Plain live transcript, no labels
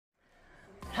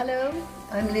Hello,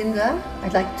 I'm Linda.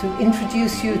 I'd like to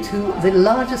introduce you to the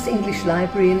largest English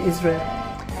library in Israel,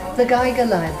 the Geiger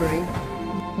Library.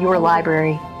 Your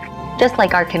library, just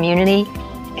like our community,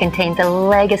 contains a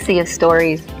legacy of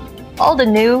stories. All the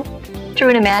new, true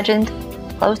and imagined,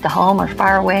 close to home or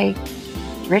far away,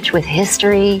 rich with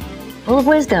history, full of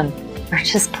wisdom, or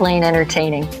just plain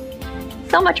entertaining.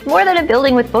 So much more than a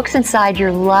building with books inside,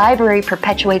 your library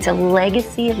perpetuates a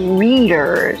legacy of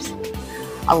readers,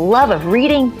 a love of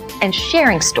reading and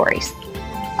sharing stories,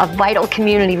 a vital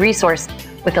community resource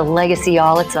with a legacy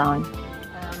all its own.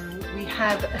 We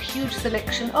have a huge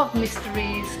selection of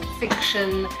mysteries,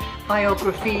 fiction,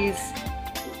 biographies,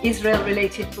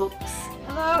 Israel-related books.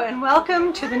 Hello and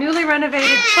welcome to the newly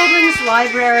renovated Children's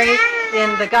Library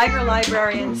in the Geiger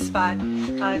Library in Tzfat.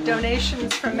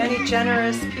 Donations from many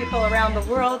generous people around the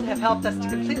world have helped us to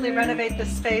completely renovate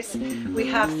this space. We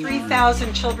have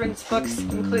 3,000 children's books,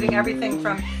 including everything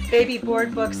from baby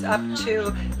board books up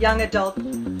to young adult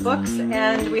books,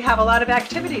 and we have a lot of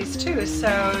activities too, so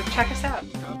check us out.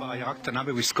 בעיירה קטנה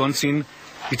בוויסקונסין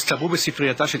הצטברו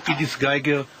בספרייתה של אידית'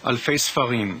 גייגר אלפי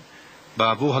ספרים.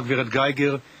 בעבור הגברת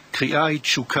גייגר קריאה היא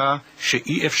תשוקה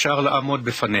שאי אפשר לעמוד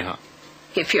בפניה.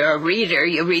 If you're a reader,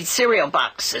 you read cereal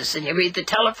boxes and you read the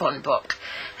telephone book.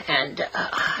 And,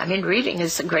 I mean, reading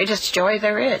is the greatest joy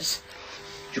there is.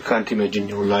 You can't imagine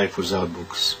your life without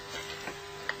books.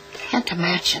 Can't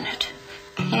imagine it.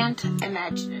 Can't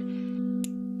imagine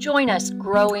it. Join us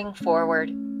growing forward.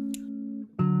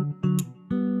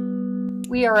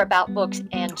 We are about books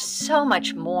and so much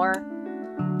more.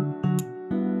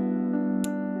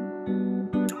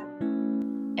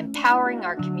 Empowering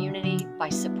our community by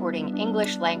supporting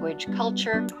English language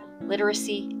culture,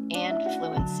 literacy, and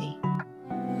fluency.